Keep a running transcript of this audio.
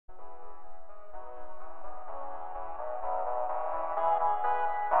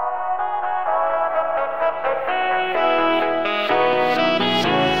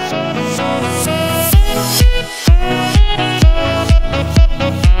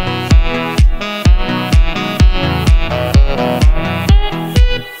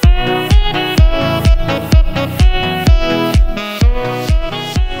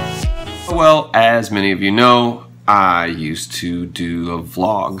As many of you know, I used to do a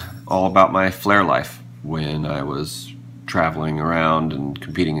vlog all about my flare life when I was traveling around and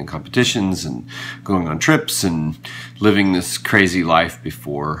competing in competitions and going on trips and living this crazy life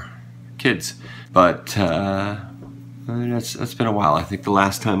before kids. But that's been a while. I think the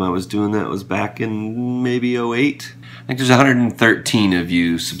last time I was doing that was back in maybe '08. I think there's 113 of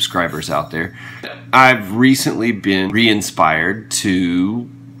you subscribers out there. I've recently been re-inspired to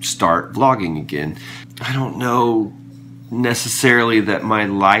start vlogging again. I don't know necessarily that my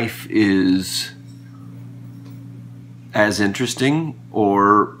life is as interesting,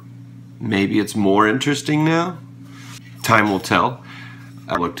 or maybe it's more interesting now. Time will tell.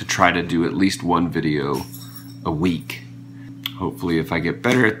 I look to try to do at least one video a week. Hopefully if I get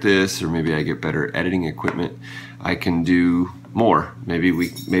better at this, or maybe I get better at editing equipment, I can do more.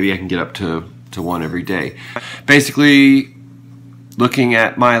 Maybe I can get up to one every day. Basically, looking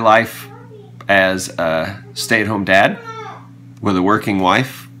at my life as a stay-at-home dad with a working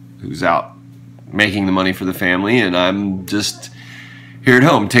wife who's out making the money for the family, and I'm just here at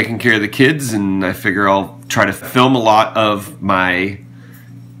home taking care of the kids, and I figure I'll try to film a lot of my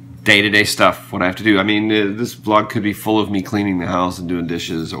day-to-day stuff, what I have to do. I mean, this vlog could be full of me cleaning the house and doing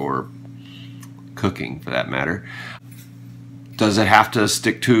dishes, or cooking for that matter. Does it have to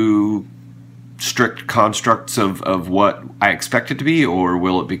stick to strict constructs of what I expect it to be, or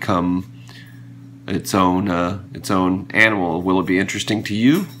will it become its own animal? Will it be interesting to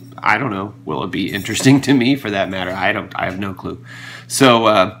you? I don't know. Will it be interesting to me for that matter? I have no clue. So,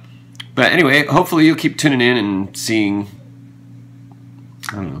 but anyway, hopefully you'll keep tuning in and seeing,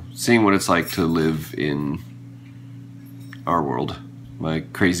 I don't know, seeing what it's like to live in our world, my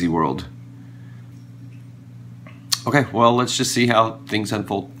crazy world. Okay, well, let's just see how things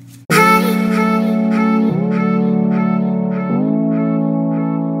unfold.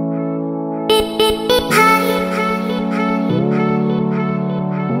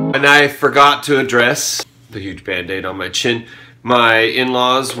 And I forgot to address the huge band-aid on my chin. My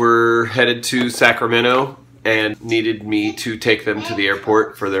in-laws were headed to Sacramento and needed me to take them to the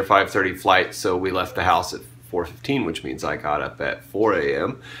airport for their 5:30 flight, so we left the house at 4:15, which means I got up at 4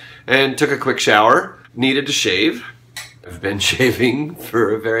 a.m. and took a quick shower. Needed to shave. I've been shaving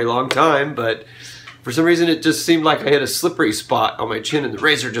for a very long time, but for some reason it just seemed like I hit a slippery spot on my chin and the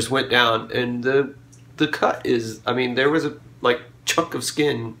razor just went down, and the cut is, I mean, there was a chunk of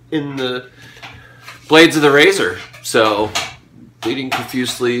skin in the blades of the razor, so bleeding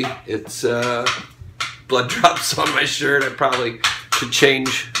profusely. It's blood drops on my shirt. I probably should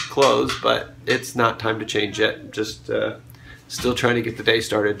change clothes, but it's not time to change yet. Just still trying to get the day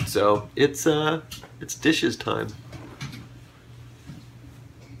started. So it's dishes time.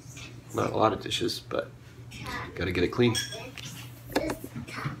 Not a lot of dishes, but gotta get it clean.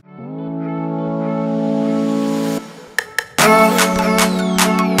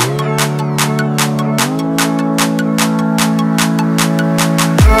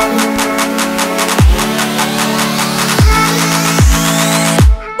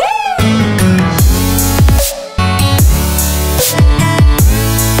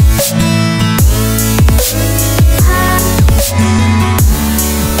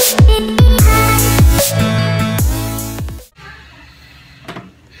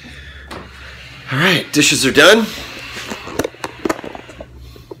 Alright, dishes are done.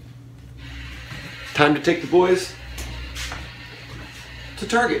 Time to take the boys to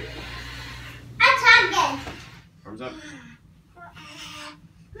Target. Arms up.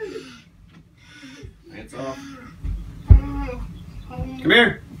 Hands off. Come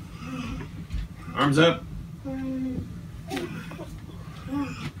here. Arms up.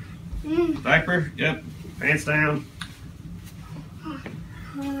 Diaper. Yep. Pants down.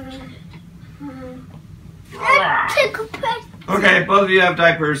 Okay, both of you have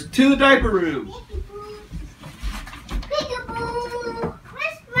diapers. To the diaper room.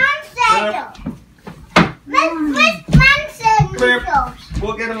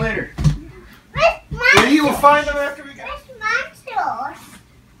 We'll get them later. You will find them after we go.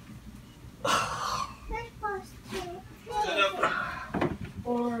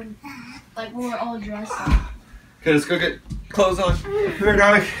 Or like when we're all dressed up. Okay, let's go get clothes on. Come here,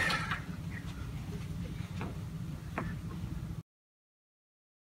 darling.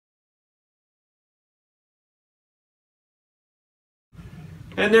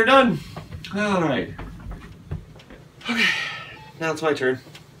 And they're done. All right. Okay, now it's my turn.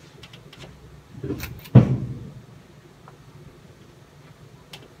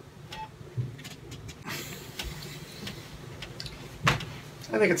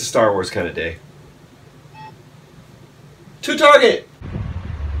 I think it's a Star Wars kind of day. To Target!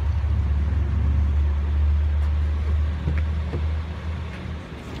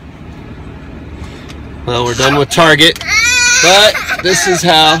 Well, we're done with Target, but this is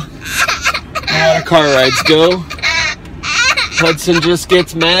how a lot of car rides go. Hudson just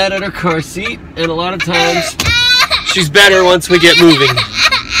gets mad at her car seat, and a lot of times she's better once we get moving.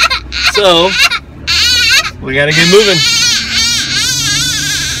 So, we gotta get moving.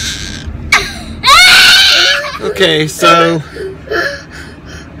 Okay, so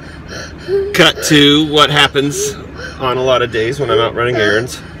cut to what happens on a lot of days when I'm out running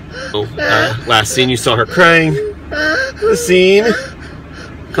errands. Last scene you saw her crying. This scene,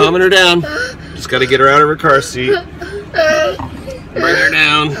 calming her down. Just gotta get her out of her car seat. Bring her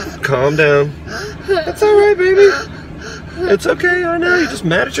down. Calm down. It's alright, baby. It's okay, I know. You're just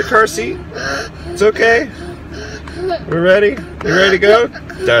mad at your car seat. It's okay. We're ready? You ready to go?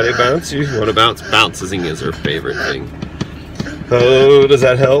 Daddy bounce you? Want to bounce? Bouncing is her favorite thing. Oh, does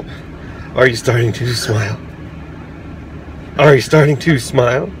that help? Are you starting to smile? Are you starting to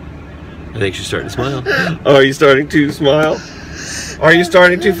smile? I think she's starting to smile. Are you starting to smile? Are you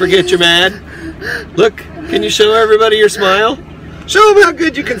starting to forget you're mad? Look, can you show everybody your smile? Show them how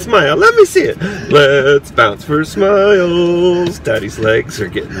good you can smile. Let me see it. Let's bounce for smiles. Daddy's legs are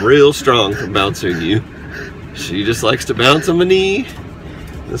getting real strong from bouncing you. She just likes to bounce on my knee.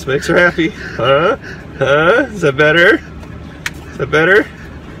 This makes her happy. Huh? Huh? Is that better? Is that better?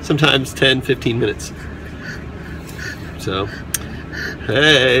 Sometimes 10, 15 minutes. So,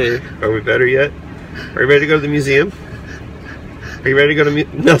 hey, are we better yet? Are you ready to go to the museum? Are you ready to go to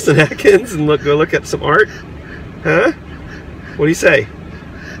Nelson Atkins and go look at some art? Huh? What do you say?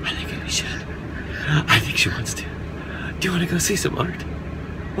 I think we should. I think she wants to. Do you want to go see some art?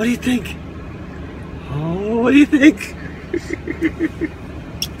 What do you think? Oh, what do you think?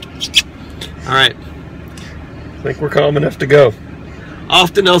 All right. I think we're calm enough to go.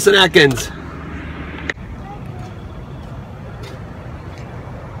 Off to Nelson Atkins.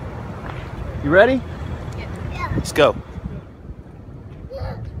 You ready? Yeah. Let's go.